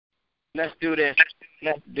Let's do this.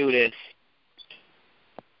 Let's do this.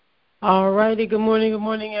 All righty. Good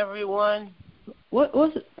morning, everyone. What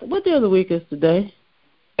day of the week is today?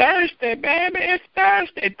 Thursday, baby. It's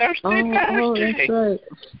Thursday. That's Thursday. right.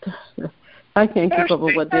 I can't keep up with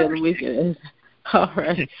Thursday, what day of the week Thursday. it is. All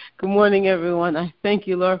right. Good morning, everyone. I thank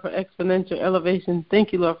you, Lord, for exponential elevation.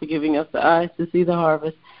 Thank you, Lord, for giving us the eyes to see the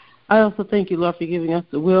harvest. I also thank you, Lord, for giving us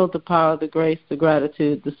the will, the power, the grace, the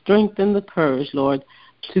gratitude, the strength, and the courage, Lord,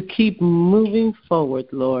 to keep moving forward,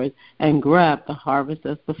 Lord, and grab the harvest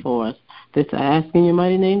that's before us. This I ask in your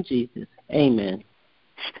mighty name, Jesus. Amen.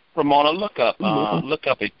 Ramona, look up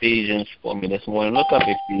Ephesians for me this morning. Look up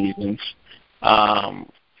Ephesians.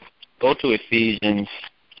 Go to Ephesians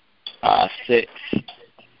 6.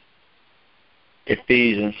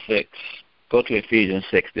 Ephesians 6. Go to Ephesians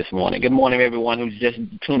 6 this morning. Good morning, everyone who's just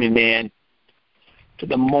tuning in to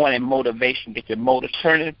the morning motivation. Get your motor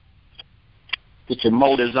turning. Get your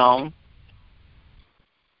motors on.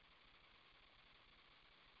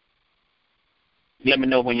 Let me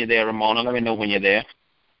know when you're there, Ramona. Let me know when you're there.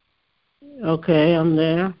 Okay, I'm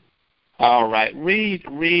there. All right. Read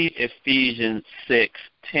Ephesians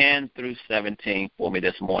 6:10 through 17 for me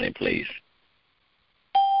this morning, please.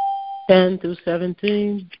 10 through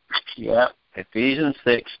 17. Yeah. Ephesians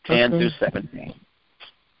 6:10 through 17.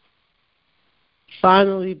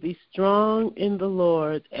 Finally, be strong in the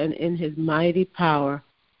Lord and in his mighty power.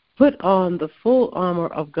 Put on the full armor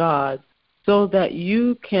of God so that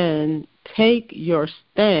you can take your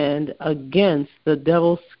stand against the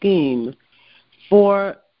devil's scheme.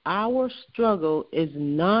 For our struggle is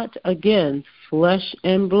not against flesh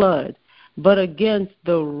and blood, but against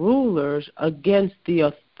the rulers, against the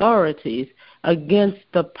authorities, against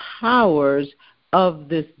the powers of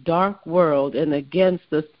this dark world, and against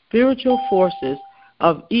the spiritual forces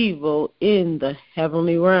of evil in the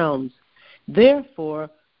heavenly realms. Therefore,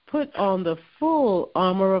 put on the full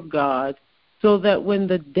armor of God, so that when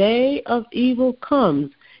the day of evil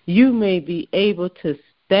comes, you may be able to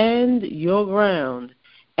stand your ground.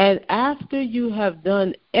 And after you have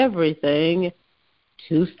done everything,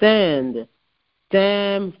 to stand.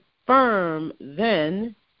 Stand firm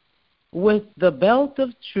then, with the belt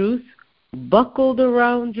of truth buckled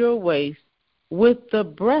around your waist, with the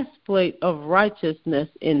breastplate of righteousness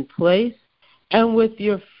in place, and with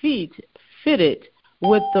your feet fitted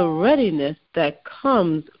with the readiness that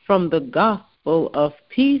comes from the gospel of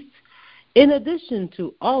peace. In addition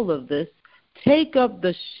to all of this, take up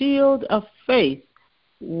the shield of faith,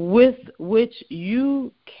 with which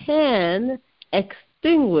you can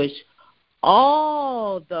extinguish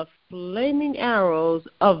all the flaming arrows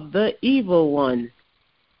of the evil one.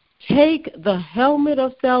 Take the helmet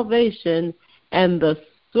of salvation and the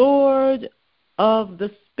sword of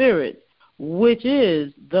the Spirit, which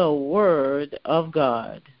is the Word of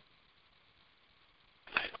God.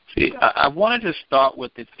 See, I wanted to start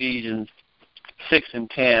with Ephesians 6 and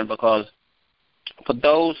 10 because for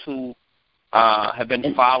those who have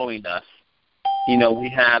been following us, we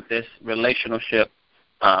have this relationship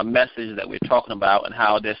message that we're talking about, and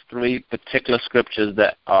how there's three particular scriptures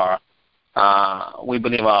that are we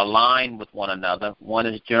believe are aligned with one another. One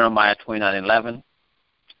is Jeremiah 29:11.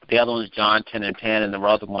 The other one is John 10 and 10, and the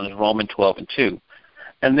other one is Romans 12 and 2.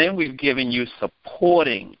 And then we've given you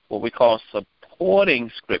supporting, what we call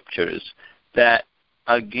supporting scriptures that,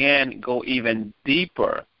 again, go even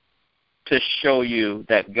deeper to show you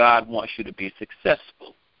that God wants you to be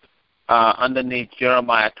successful. Underneath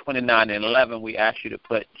Jeremiah 29:11, we ask you to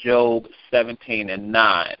put Job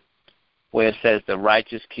 17:9, where it says the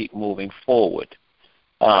righteous keep moving forward.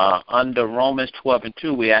 Under Romans 12 and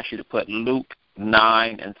 2, we ask you to put Luke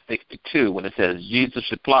 9 and 62, when it says Jesus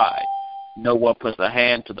replied, "No one puts a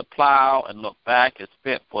hand to the plow and look back is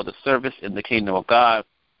fit for the service in the kingdom of God."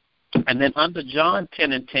 And then under John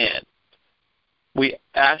 10 and 10, we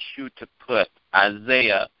ask you to put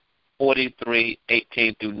Isaiah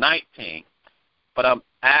 43:18 through 19. But I'm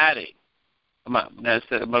adding,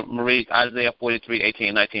 Marie, Isaiah 43:18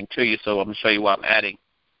 and 19 to you, so I'm going to show you why I'm adding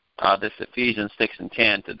this Ephesians 6 and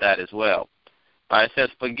 10 to that as well. It says,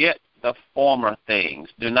 "Forget the former things.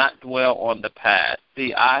 Do not dwell on the past.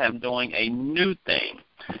 See, I am doing a new thing.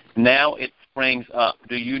 Now it springs up.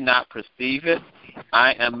 Do you not perceive it?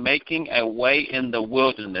 I am making a way in the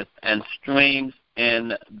wilderness and streams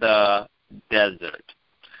in the desert."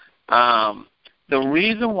 The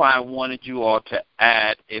reason why I wanted you all to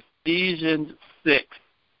add Ephesians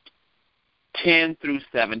 6:10 through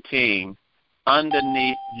 17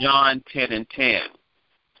 underneath John 10 and 10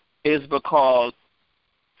 is because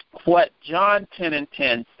what John 10 and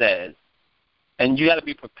 10 says, and you got to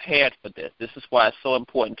be prepared for this. This is why it's so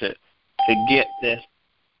important to get this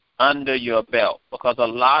under your belt, because a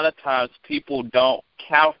lot of times people don't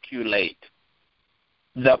calculate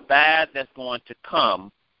the bad that's going to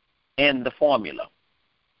come in the formula.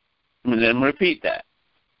 Let me repeat that.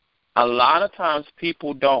 A lot of times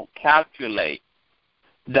people don't calculate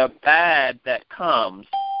the bad that comes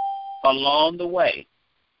along the way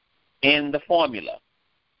in the formula.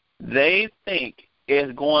 They think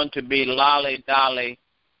it's going to be lolly-dolly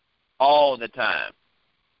all the time.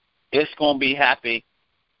 It's going to be happy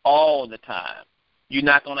all the time. You're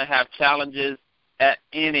not going to have challenges at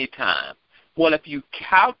any time. Well, if you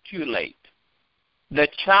calculate the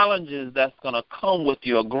challenges that's going to come with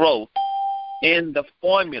your growth in the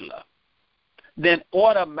formula, then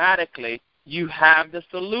automatically you have the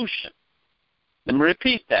solution. Let me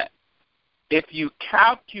repeat that. If you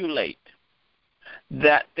calculate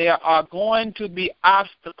that there are going to be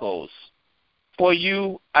obstacles for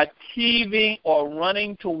you achieving or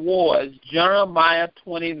running towards Jeremiah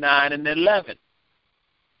 29:11,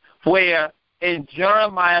 where in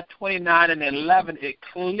Jeremiah 29:11 it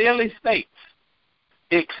clearly states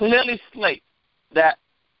that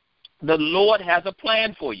the Lord has a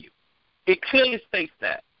plan for you. It clearly states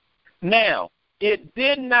that. Now, it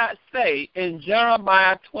did not say in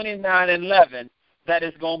Jeremiah 29:11 that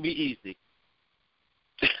it's going to be easy.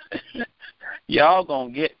 Y'all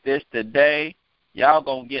going to get this today. Y'all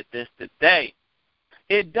going to get this today.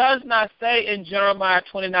 It does not say in Jeremiah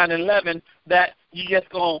 29:11 that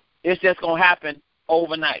it's just going to happen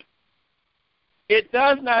overnight. It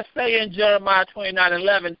does not say in Jeremiah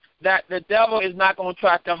 29:11 that the devil is not going to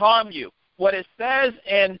try to harm you. What it says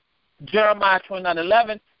in Jeremiah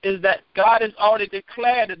 29:11 is that God has already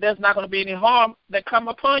declared that there's not going to be any harm that come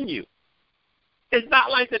upon you. It's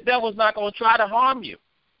not like the devil's not going to try to harm you.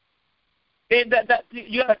 You got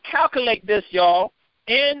to calculate this, y'all,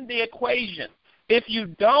 in the equation. If you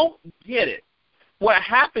don't get it, what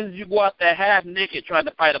happens is you go out there half naked trying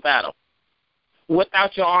to fight a battle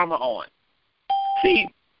without your armor on. See,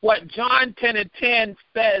 what John 10:10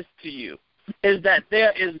 says to you is that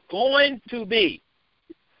there is going to be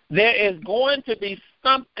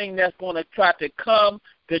something that's going to try to come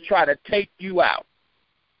to try to take you out,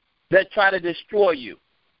 that try to destroy you,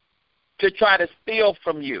 to try to steal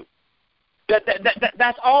from you.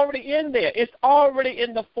 That's already in there. It's already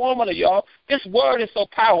in the formula, y'all. This word is so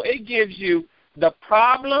powerful. It gives you the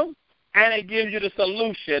problem and it gives you the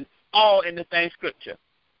solution all in the same scripture.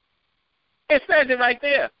 It says it right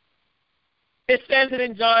there. It says it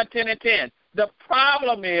in John 10:10. The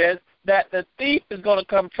problem is that the thief is going to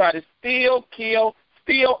come try to steal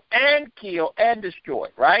and destroy,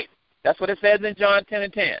 right? That's what it says in John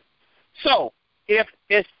 10:10. So if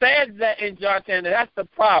it says that in John 10, that's the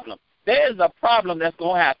problem. There is a problem that's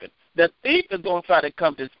going to happen. The thief is going to try to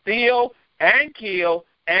come to steal and kill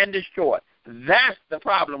and destroy. That's the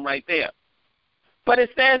problem right there. But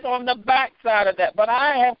it says on the back side of that, but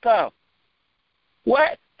I have come.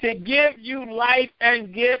 What? To give you life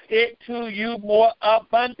and give it to you more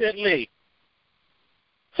abundantly.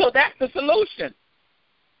 So that's the solution.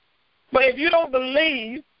 But if you don't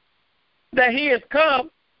believe that he has come,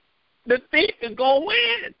 the thief is going to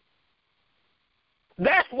win.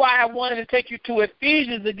 That's why I wanted to take you to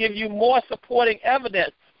Ephesians to give you more supporting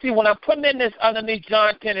evidence. See, when I'm putting in this underneath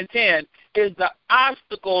John 10:10 is the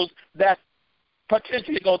obstacles that's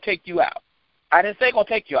potentially going to take you out. I didn't say going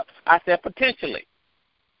to take you out. I said potentially.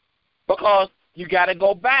 Because you got to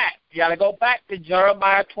go back. You got to go back to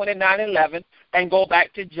Jeremiah 29:11 and go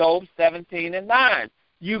back to Job 17:9.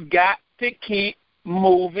 You got to keep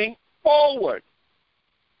moving forward.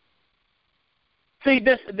 See,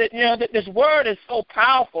 this word is so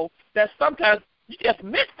powerful that sometimes you just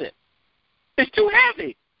miss it. It's too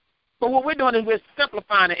heavy. But what we're doing is we're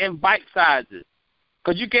simplifying it in bite sizes.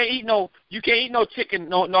 Because you can't eat no chicken,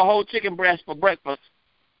 no whole chicken breast for breakfast.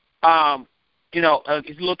 It's a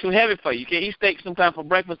little too heavy for you. You can eat steak sometimes for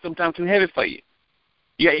breakfast, sometimes too heavy for you.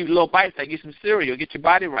 You got to eat little bites, like get some cereal, get your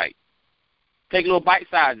body right. Take little bite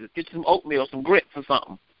sizes, get you some oatmeal, some grits or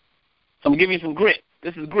something. So I'm giving you some grit.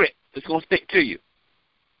 This is grit. It's going to stick to you.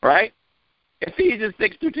 Right? Ephesians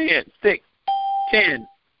 6:10.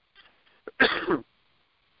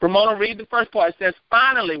 Ramona, read the first part. It says,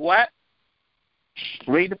 finally, what?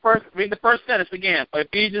 Read the first sentence again.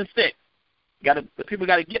 Ephesians 6. People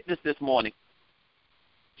got to get this morning.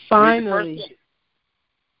 Finally,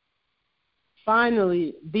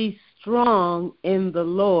 be strong in the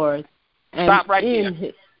Lord. And stop right there.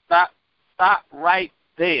 Stop right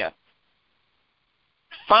there.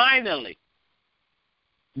 Finally,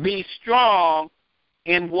 be strong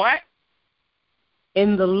in what?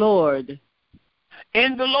 In the Lord.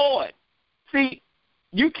 In the Lord. See,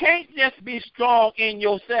 You can't just be strong in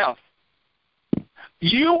yourself.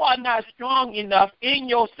 You are not strong enough in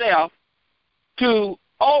yourself to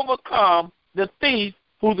overcome the thief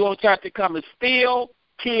who's going to try to come and steal,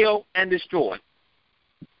 kill, and destroy.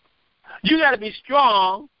 You got to be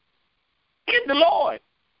strong in the Lord.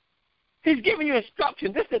 He's giving you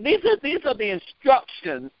instructions. These are the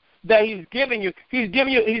instructions that He's giving you. He's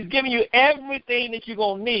giving you everything that you're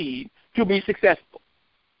gonna need to be successful.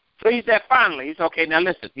 So He said, finally, He said, okay, now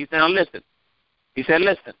listen. He said, now listen. He said,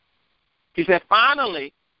 listen. He said,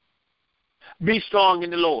 finally, be strong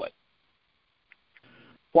in the Lord.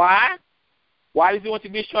 Why? Why does He want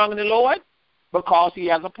you to be strong in the Lord? Because He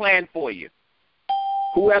has a plan for you.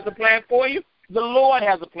 Who has a plan for you? The Lord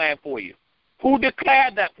has a plan for you. Who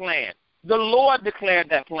declared that plan? The Lord declared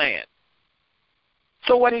that plan.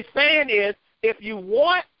 So what He's saying is, if you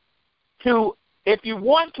want to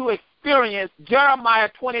experience Jeremiah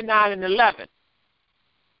 29:11,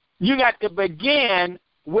 you got to begin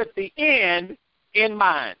with the end in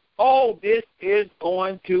mind. Oh, this is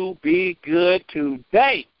going to be good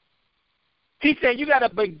today. He said you got to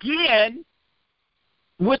begin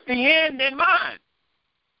with the end in mind.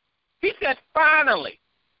 He said, finally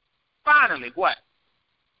what?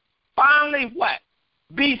 Finally what?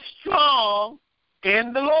 Be strong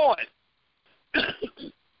in the Lord.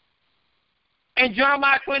 In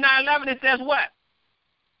Jeremiah 29:11, it says what?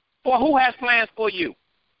 For who has plans for you?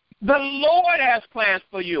 The Lord has plans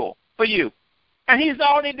for you. And He's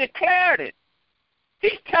already declared it.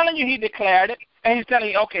 He's telling you He declared it, and He's telling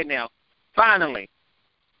you, okay, now, finally,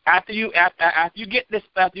 after you get this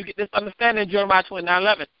understanding in Jeremiah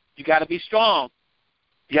 29:11, you got to be strong.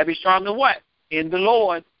 You got to be strong in what? In the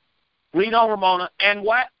Lord. Read on, Ramona. And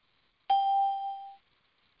what?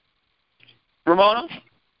 Ramona?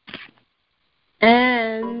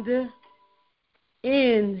 And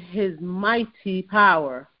in His mighty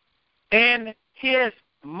power. In His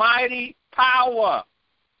mighty power.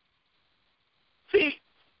 See,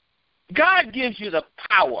 God gives you the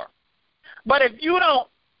power. But if you're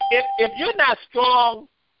not strong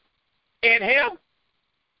in Him,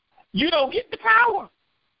 you don't get the power.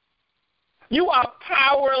 You are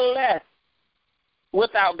powerless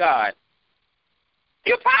without God.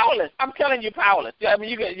 You're powerless. I'm telling you, powerless. I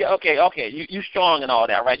mean, you're strong and all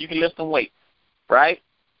that, right? You can lift some weight, right?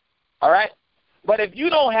 All right? But if you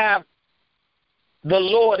don't have the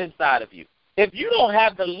Lord inside of you, if you don't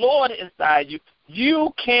have the Lord inside you,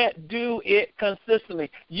 you can't do it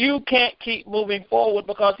consistently. You can't keep moving forward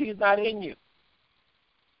because He's not in you.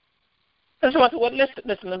 And so I said, well, listen,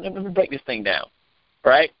 let me break this thing down,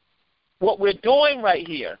 right? What we're doing right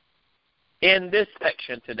here in this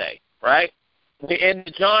section today, right? We're in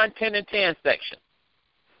the John 10:10 section.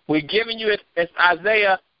 We're giving you it's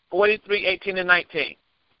Isaiah 43:18-19.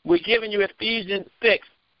 We're giving you Ephesians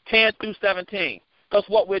 6:10-17. Because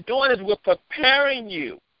what we're doing is we're preparing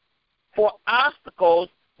you for obstacles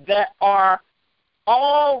that are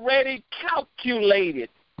already calculated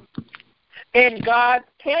in God's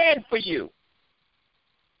plan for you.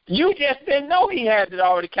 You just didn't know He had it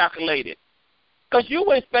already calculated. Because you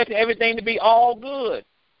were expecting everything to be all good.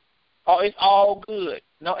 Oh, it's all good.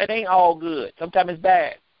 No, it ain't all good. Sometimes it's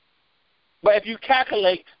bad. But if you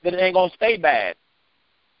calculate that it ain't going to stay bad,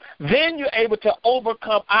 then you're able to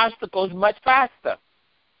overcome obstacles much faster.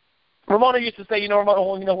 Ramona used to say, Ramona,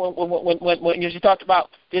 when she talked about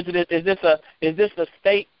is this a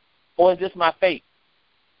state or is this my fate?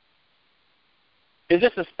 Is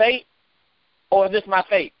this a state or is this my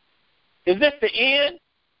fate? Is this the end?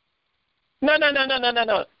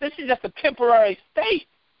 No. This is just a temporary state.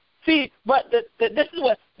 See, but this is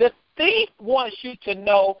what the thief wants you to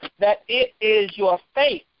know, that it is your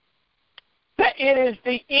fate, that it is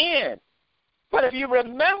the end. But if you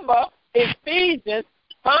remember Ephesians,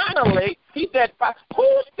 finally, he said,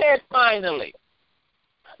 who said finally?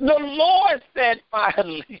 The Lord said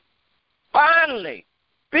finally. Finally,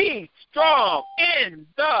 be strong in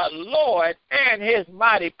the Lord and His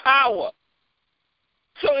mighty power.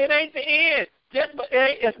 So it ain't the end.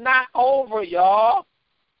 It's not over, y'all.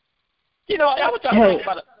 I was talking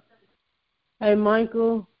about it. Hey,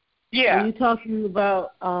 Michael. Yeah. Are you talking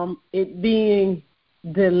about it being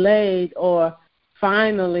delayed or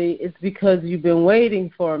finally? It's because you've been waiting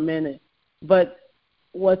for a minute. But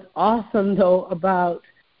what's awesome, though, about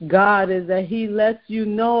God is that He lets you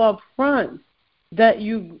know up front that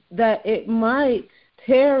it might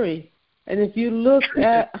tarry. And if you look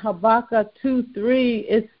at Habakkuk 2:3,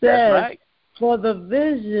 it says, right. For the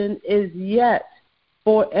vision is yet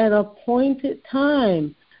for an appointed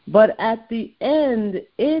time, but at the end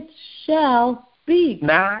it shall speak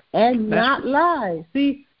and not lie.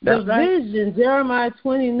 See, The vision, Jeremiah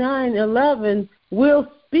 29:11,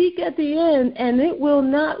 will speak at the end, and it will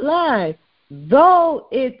not lie. Though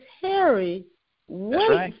it tarry,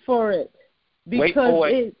 wait for it,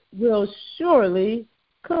 because it will surely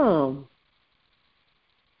come.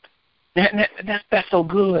 That's so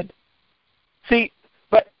good. See,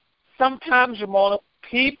 but sometimes, Ramona,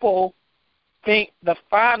 people think the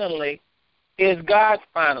finally is God's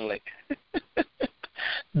finally.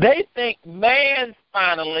 They think man's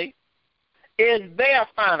finally is their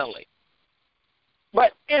finally.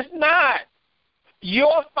 But it's not.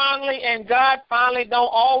 Your finally and God finally don't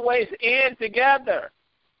always end together.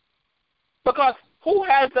 Because who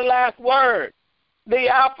has the last word? The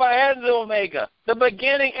Alpha and the Omega, the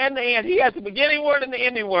beginning and the end. He has the beginning word and the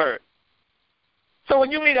ending word. So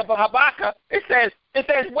when you read up Habakkuk, it says,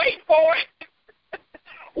 wait for it.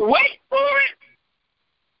 Wait for it.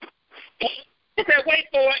 It said, wait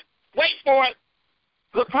for it.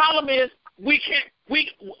 The problem is we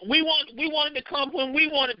want it to come when we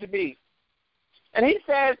want it to be. And he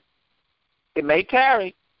says, it may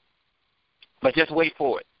tarry, but just wait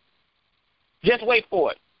for it. Just wait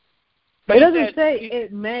for it. But it doesn't say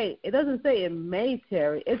it may. It doesn't say it may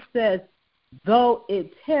tarry. It says, though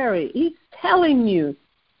it tarry. He's telling you,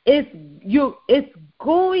 it's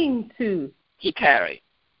going to tarry.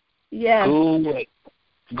 Yeah.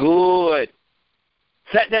 Good.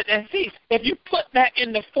 And see, if you put that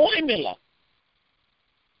in the formula,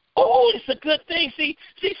 it's a good thing. See,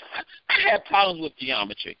 I have problems with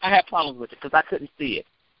geometry. I have problems with it because I couldn't see it.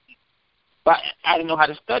 But I didn't know how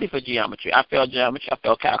to study for geometry. I failed geometry. I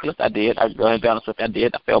failed calculus. I did. I go ahead and be honest with you. I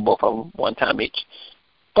did. I failed both of them one time each.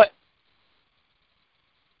 But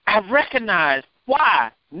I recognize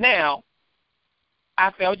why now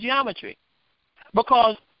I failed geometry.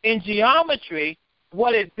 Because in geometry,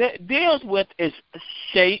 what it deals with is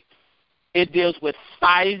shapes. It deals with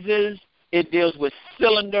sizes. It deals with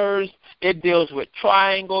cylinders. It deals with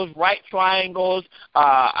triangles, right triangles,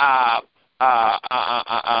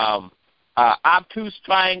 obtuse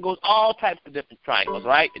triangles, all types of different triangles,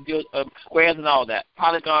 right? It deals with squares and all that,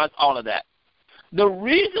 polygons, all of that. The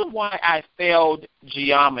reason why I failed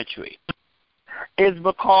geometry is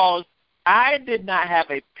because I did not have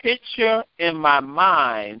a picture in my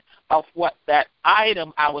mind of what that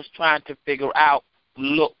item I was trying to figure out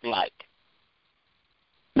looked like.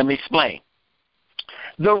 Let me explain.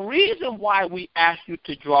 The reason why we ask you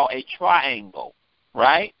to draw a triangle,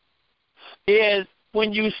 right, is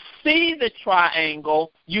when you see the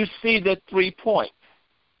triangle, you see the 3 points.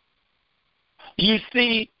 You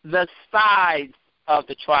see the sides of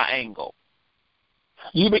the triangle.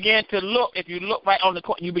 You begin to look, if you look right on the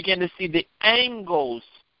corner, you begin to see the angles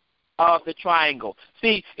of the triangle.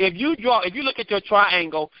 See, if you look at your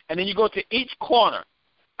triangle and then you go to each corner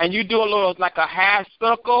and you do a little, like a half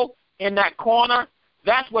circle in that corner,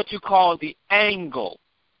 that's what you call the angle.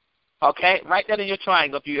 Okay? Write that in your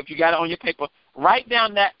triangle. If you got it on your paper, write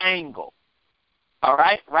down that angle. All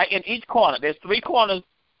right? Right in each corner. There's 3 corners.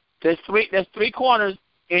 There's three corners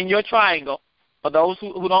in your triangle. For those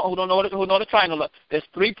who know the triangle, there's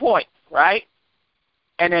 3 points, right?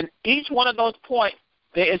 And in each one of those points,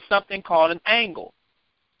 there is something called an angle.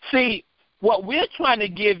 See, what we're trying to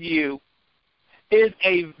give you is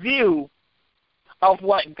a view of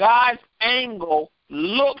what God's angle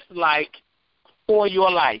looks like for your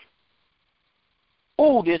life.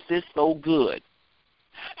 Oh, this is so good.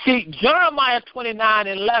 See, Jeremiah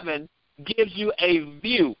 29:11 gives you a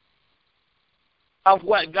view of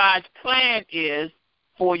what God's plan is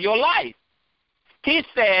for your life. He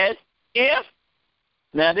says,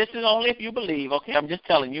 now this is only if you believe, okay, I'm just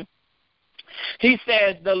telling you. He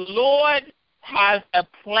says, the Lord has a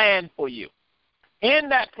plan for you. In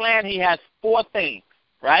that plan, he has 4 things,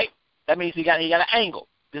 right? That means he got an angle.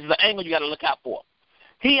 This is the angle you got to look out for.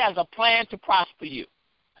 He has a plan to prosper you.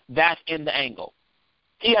 That's in the angle.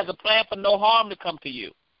 He has a plan for no harm to come to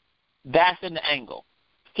you. That's in the angle.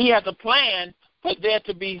 He has a plan for there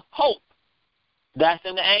to be hope. That's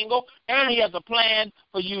in the angle. And he has a plan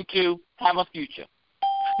for you to have a future.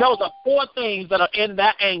 Those are 4 things that are in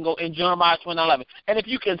that angle in Jeremiah 29:11. And if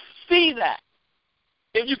you can see that,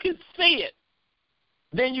 if you can see it,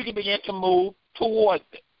 then you can begin to move towards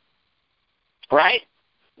it. Right?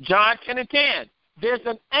 John 10:10. There's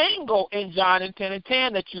an angle in John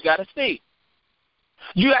 10:10 that you got to see.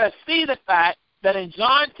 You got to see the fact that in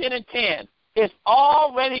John 10:10, it's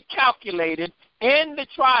already calculated in the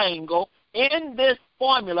triangle, in this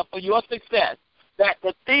formula for your success, that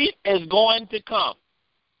the thief is going to come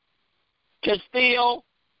to steal,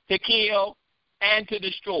 to kill, and to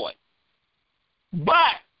destroy.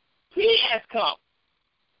 But he has come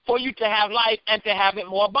for you to have life and to have it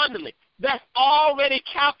more abundantly. That's already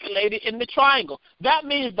calculated in the triangle. That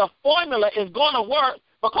means the formula is going to work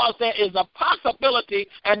because there is a possibility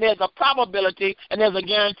and there's a probability and there's a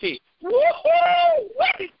guarantee. Woo-hoo!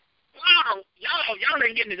 Wow, y'all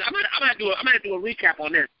ain't getting this. I'm gonna do a recap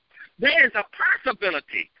on this. There is a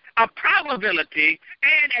possibility, a probability,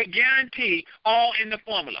 and a guarantee all in the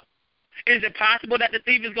formula. Is it possible that the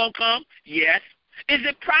thief is going to come? Yes. Is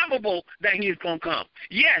it probable that he is going to come?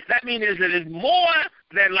 Yes. That means it is more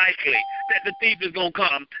than likely that the thief is going to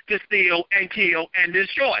come to steal and kill and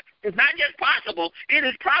destroy. It's not just possible, it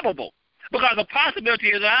is probable. Because the possibility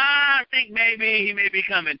is, I think maybe he may be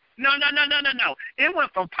coming. No. It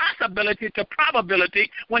went from possibility to probability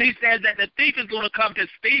when he says that the thief is going to come to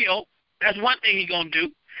steal. That's one thing he's going to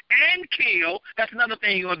do. And kill. That's another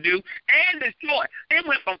thing he's going to do. And destroy. It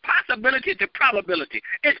went from possibility to probability.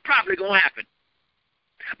 It's probably going to happen.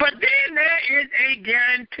 But then there is a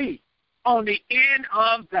guarantee on the end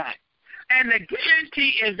of that. And the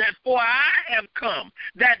guarantee is that for I have come,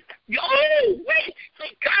 that, so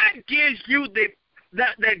God gives you the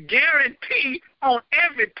guarantee on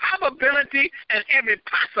every probability and every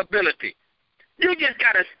possibility. You just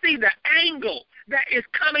got to see the angle that is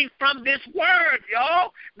coming from this word,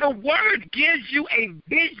 y'all. The word gives you a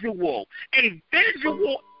visual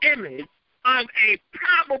image of a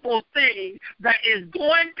probable thing that is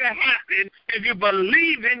going to happen if you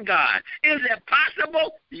believe in God. Is it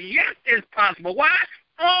possible? Yes, it's possible. Why?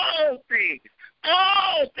 All things.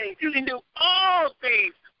 You can do all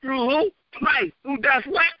things through who? Christ. Who does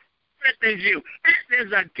what? Strengthens you. This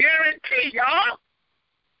is a guarantee, y'all.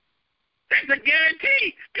 That's a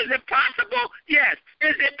guarantee. Is it possible? Yes.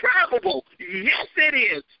 Is it probable? Yes, it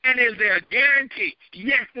is. And is there a guarantee?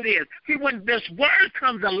 Yes, it is. See, when this word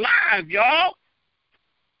comes alive, y'all,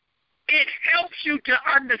 it helps you to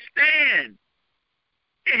understand.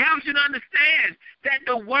 It helps you to understand that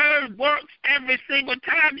the word works every single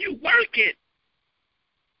time you work it.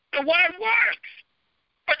 The word works.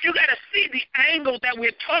 But you got to see the angle that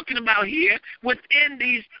we're talking about here within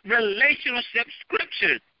these relationship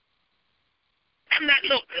scriptures. I'm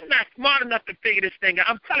not smart enough to figure this thing out.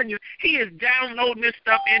 I'm telling you, he is downloading this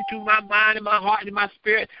stuff into my mind and my heart and my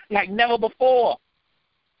spirit like never before.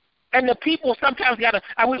 And the people sometimes we gotta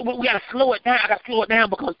slow it down. I gotta slow it down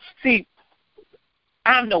because, see,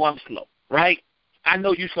 I know I'm slow, right? I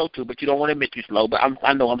know you're slow too, but you don't want to admit you're slow. But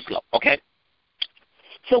I know I'm slow. Okay.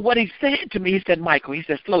 So what he said to me, he said, Michael, he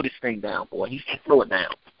said, slow this thing down, boy. He said, slow it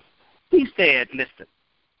down. He said, listen.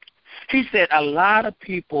 He said, a lot of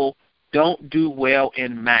people don't do well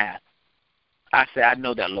in math. I said, I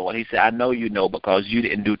know that, Lord. He said, I know you know because you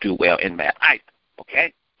didn't do too well in math.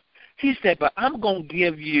 Okay? He said, but I'm going to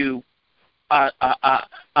give you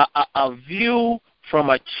a view from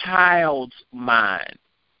a child's mind.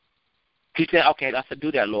 He said, okay, I said,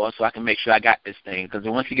 do that, Lord, so I can make sure I got this thing. Because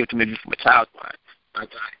once you give it to me from a child's mind, I can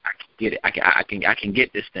get it. I can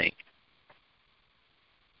get this thing.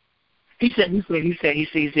 He said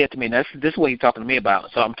to me, this is what he's talking to me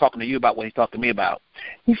about. So I'm talking to you about what he's talking to me about.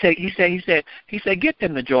 He said, get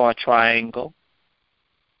them to draw a triangle.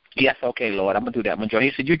 Yes, okay, Lord, I'm gonna do that. I'm gonna draw.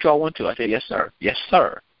 He said, you draw one too. I said, yes, sir. Yes,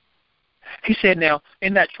 sir. He said, now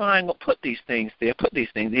in that triangle, put these things there. Put these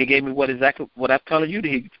things. He gave me exactly what I'm telling you.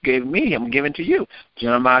 He gave me. I'm giving to you.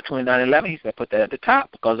 Jeremiah 29:11. He said, put that at the top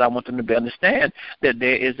because I want them to understand that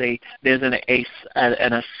there's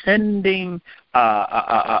an ascending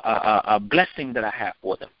a blessing that I have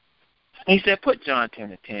for them. He said, put John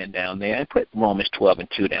 10:10 down there and put Romans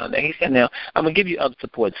 12:2 down there. He said, now I'm gonna give you other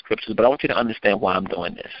supporting scriptures, but I want you to understand why I'm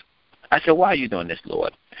doing this. I said, why are you doing this,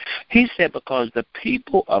 Lord? He said, because the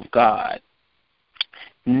people of God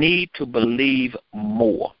need to believe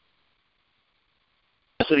more.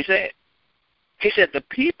 That's what he said. He said, the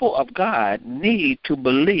people of God need to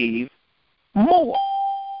believe more.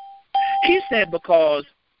 He said, because,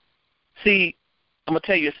 see, I'm going to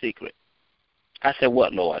tell you a secret. I said,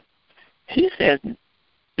 what, Lord? He said,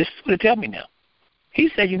 this is what he tell me now. He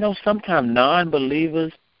said, sometimes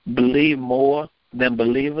non-believers believe more than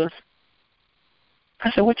believers. I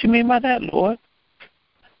said, what you mean by that, Lord?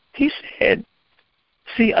 He said,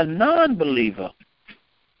 see, a non-believer,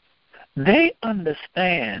 they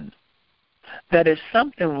understand that if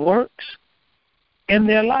something works in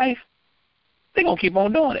their life, they're going to keep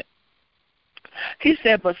on doing it. He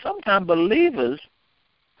said, but sometimes believers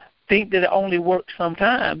think that it only works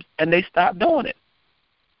sometimes, and they stop doing it.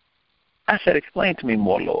 I said, explain to me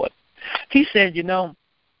more, Lord. He said,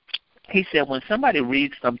 he said, when somebody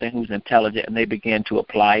reads something who's intelligent and they begin to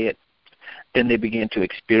apply it, then they begin to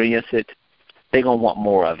experience it, they're going to want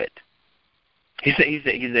more of it. He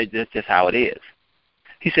said, that's just how it is.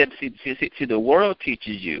 He said, see, the world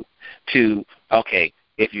teaches you to, okay,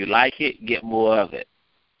 if you like it, get more of it,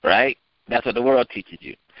 right? That's what the world teaches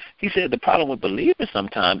you. He said the problem with believers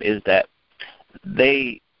sometimes is that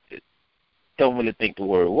they don't really think the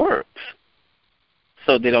word works,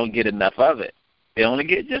 so they don't get enough of it. They only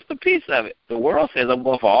get just a piece of it. The world says, I'm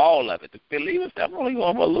going for all of it. The believers say, I'm only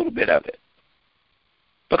going for a little bit of it.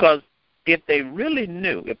 Because if they really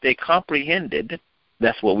knew, if they comprehended,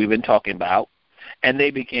 that's what we've been talking about, and they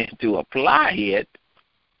began to apply it,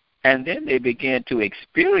 and then they began to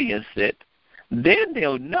experience it, then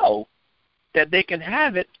they'll know that they can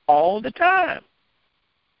have it all the time.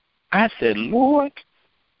 I said, Lord,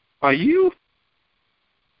 are you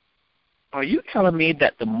telling me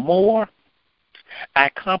that the more I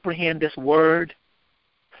comprehend this word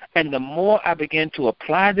and the more I begin to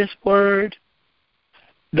apply this word,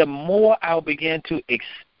 the more I'll begin to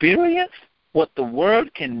experience what the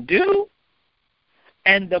word can do,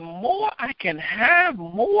 and the more I can have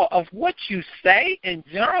more of what you say in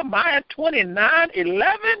Jeremiah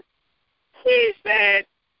 29:11? He said,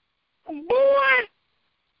 boy,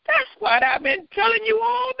 that's what I've been telling you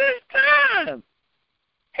all this time.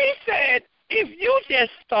 He said, if you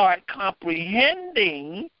just start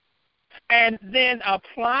comprehending and then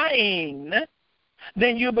applying,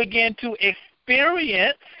 then you begin to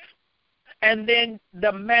experience, and then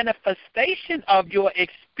the manifestation of your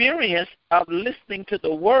experience of listening to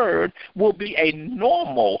the word will be a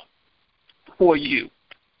normal for you.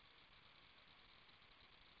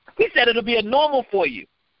 He said it'll be a normal for you.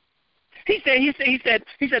 He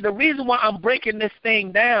said the reason why I'm breaking this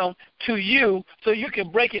thing down to you so you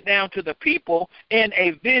can break it down to the people in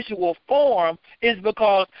a visual form is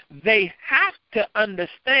because they have to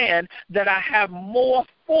understand that I have more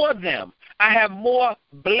for them. I have more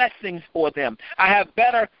blessings for them. I have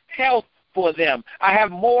better health for them. I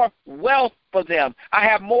have more wealth for them. I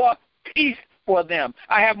have more peace for them.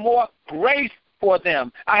 I have more grace for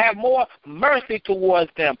them. I have more mercy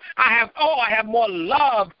towards them. I have more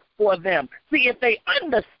love for them. See, if they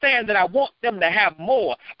understand that I want them to have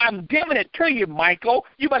more, I'm giving it to you, Michael.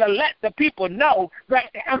 You better let the people know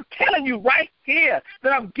that I'm telling you right here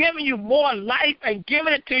that I'm giving you more life and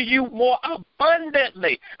giving it to you more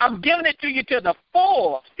abundantly. I'm giving it to you to the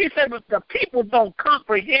full. He said if the people don't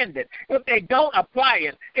comprehend it, if they don't apply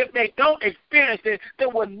it, if they don't experience it, they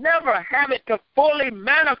will never have it to fully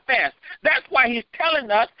manifest. That's why he's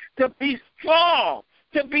telling us to be strong.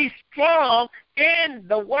 To be strong in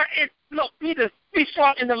the word. Look, be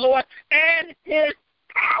strong in the Lord and his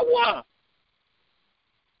power.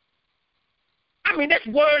 I mean, this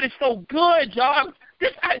word is so good, y'all.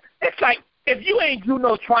 It's like if you ain't drew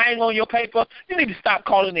no triangle on your paper, you need to stop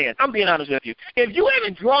calling in. I'm being honest with you. If you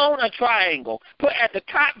haven't drawn a triangle, put at the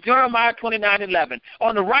top Jeremiah 29:11,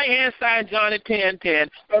 on the right-hand side John 10:10,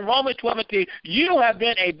 and Romans 12:10, you have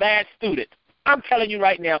been a bad student. I'm telling you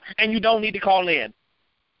right now, and you don't need to call in.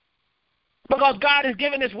 Because God has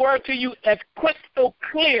given his word to you as crystal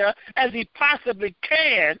clear as he possibly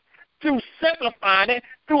can through simplifying it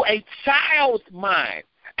through a child's mind.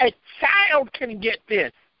 A child can get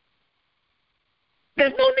this.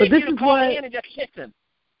 There's no need for you to call in and just listen.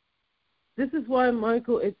 This is why,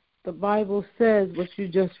 Michael, the Bible says what you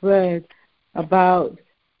just read about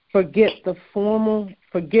forget the formal,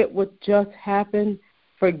 forget what just happened,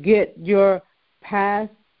 forget your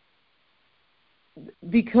past.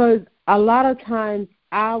 Because a lot of times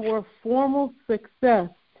our formal success,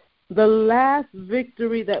 the last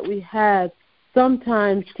victory that we had,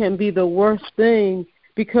 sometimes can be the worst thing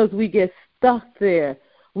because we get stuck there.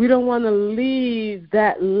 We don't want to leave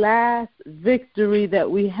that last victory that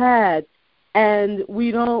we had, and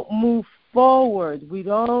we don't move forward.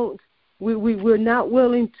 We're not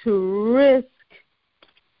willing to risk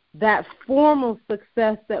that formal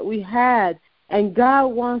success that we had. And God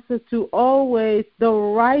wants us to always, the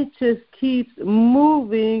righteous keeps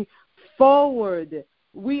moving forward.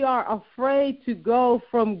 We are afraid to go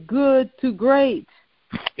from good to great.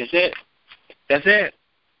 That's it.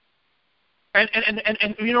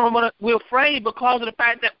 And you know, we're afraid because of the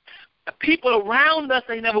fact that the people around us,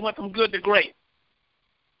 they never went from good to great.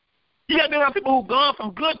 You got to be around people who've gone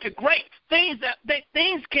from good to great. Things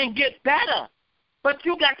can get better, but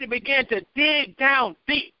you got to begin to dig down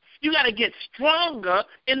deep. You got to get stronger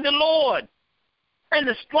in the Lord. And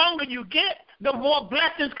the stronger you get, the more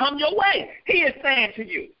blessings come your way. He is saying to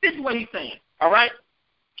you, this is what he's saying, all right?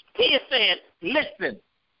 He is saying, listen.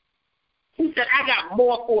 He said, I got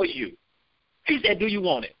more for you. He said, do you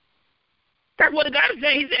want it? That's what the God is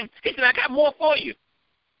saying. He said, I got more for you.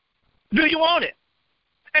 Do you want it?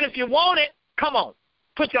 And if you want it, come on,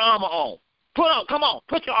 put your armor on. Come on,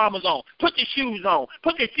 put your armors on, put your shoes on,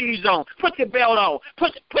 put your shoes on, put your belt on,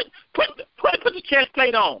 put the chest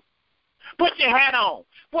plate on, put your hat on.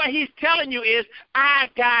 What he's telling you is, I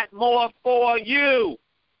got more for you.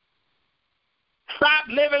 Stop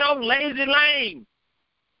living on lazy lane.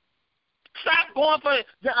 Stop going for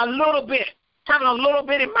a little bit, having a little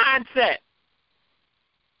bitty mindset.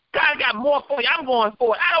 God got more for you. I'm going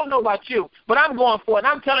for it. I don't know about you, but I'm going for it.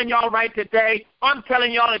 I'm telling y'all right today, I'm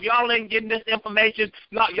telling y'all, if y'all ain't getting this information,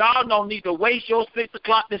 y'all don't need to waste your 6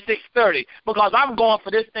 o'clock to 6:30, because I'm going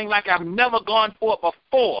for this thing like I've never gone for it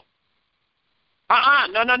before.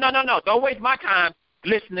 No. Don't waste my time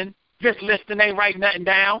listening. Just listening, ain't writing nothing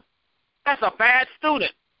down. That's a bad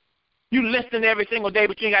student. You listen every single day,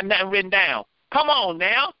 but you ain't got nothing written down. Come on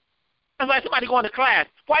now. That's like somebody going to class.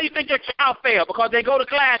 Why do you think your child failed? Because they go to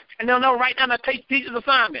class and they don't know write down the teacher's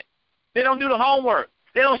assignment. They don't do the homework.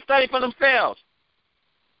 They don't study for themselves.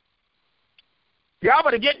 Y'all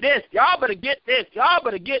better get this. Y'all better get this. Y'all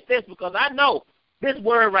better get this, because I know this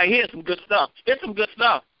word right here is some good stuff. It's some good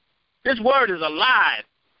stuff. This word is alive.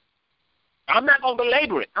 I'm not going to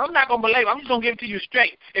belabor it. I'm just going to give it to you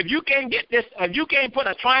straight. If you can't get this, if you can't put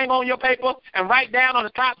a triangle on your paper and write down on the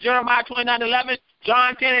top Jeremiah 29:11,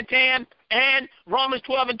 John 10:10, and Romans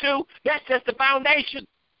 12:2, that's just the foundation.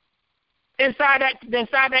 Inside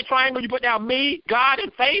that triangle, you put down me, God,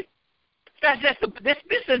 and faith. That's just this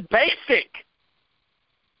is basic.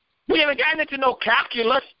 We haven't gotten into no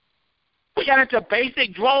calculus. We got into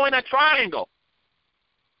basic drawing a triangle.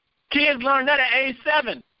 Kids learn that at age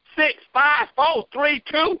 7. 6, 5, 4, 3,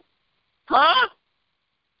 2. Huh?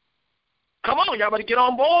 Come on, y'all better get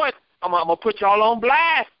on board. I'm going to put y'all on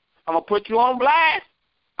blast. I'm going to put you on blast.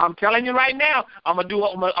 I'm telling you right now, I'm going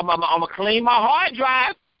to clean my hard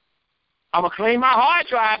drive. I'm going to clean my hard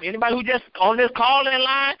drive. Anybody who just on this call-in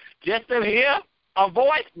line, just to hear a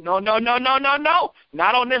voice, no. Not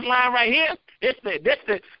on this line right here. This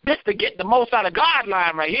to get the most out of God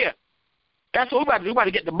line right here. That's what we about to do. We about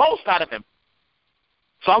to get the most out of him.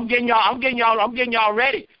 So I'm getting y'all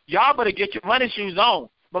ready. Y'all better get your running shoes on,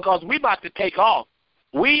 because we about to take off.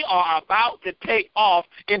 We are about to take off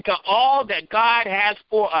into all that God has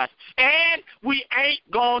for us. And we ain't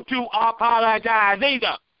going to apologize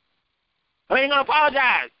either. We ain't going to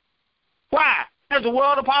apologize. Why? Does the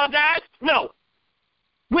world apologize? No.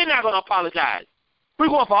 We're not going to apologize. We're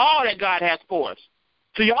going for all that God has for us.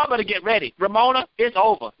 So y'all better get ready. Ramona, it's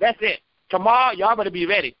over. That's it. Tomorrow, y'all better be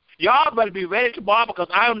ready. Y'all better be ready tomorrow, because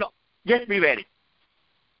I don't know. Just be ready.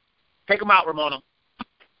 Take them out, Ramona.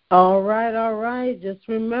 All right. Just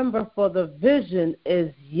remember, for the vision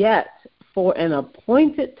is yet for an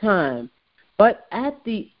appointed time, but at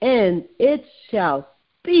the end it shall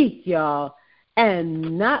speak, y'all,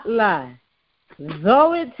 and not lie.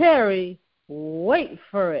 Though it tarry, wait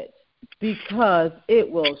for it, because it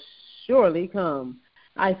will surely come.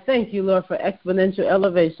 I thank you, Lord, for exponential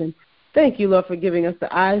elevation. Thank you, Lord, for giving us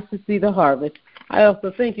the eyes to see the harvest. I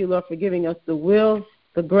also thank you, Lord, for giving us the will,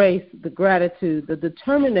 the grace, the gratitude, the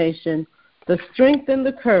determination, the strength, and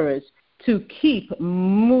the courage to keep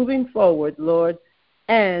moving forward, Lord,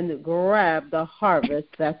 and grab the harvest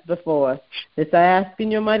that's before us. This I ask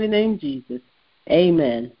in your mighty name, Jesus.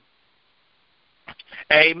 Amen.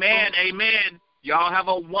 Amen. Y'all have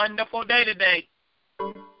a wonderful day today.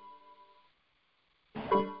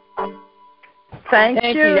 Thank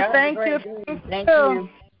you.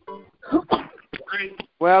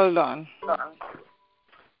 Well done.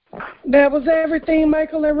 That was everything,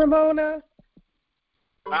 Michael and Ramona.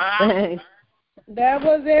 Thanks. That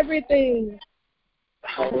was everything.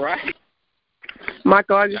 All right.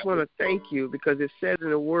 Michael, I just want to thank you, because it says in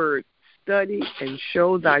the word, study and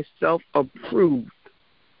show thyself approved.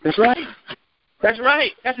 That's right. That's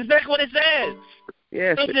exactly what it says.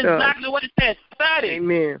 Yes, That's it does. exactly what it says. Study.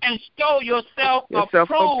 Amen. And show yourself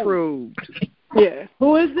approved. Yeah.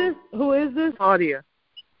 Who is this? Claudia.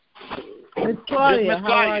 Miss Claudia, Miss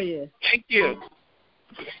how are you?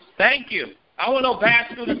 Thank you. I want no bad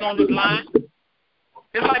students on this line.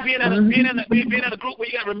 It's like being in a group where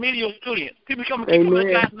you got remedial students. People in the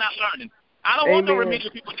class not learning. I don't want no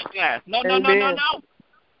remedial people in the class. No.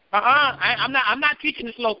 I'm not teaching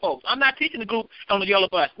the slow folks. I'm not teaching the group on the yellow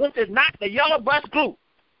bus. This is not the yellow bus group.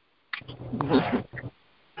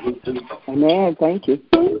 Amen. Thank you.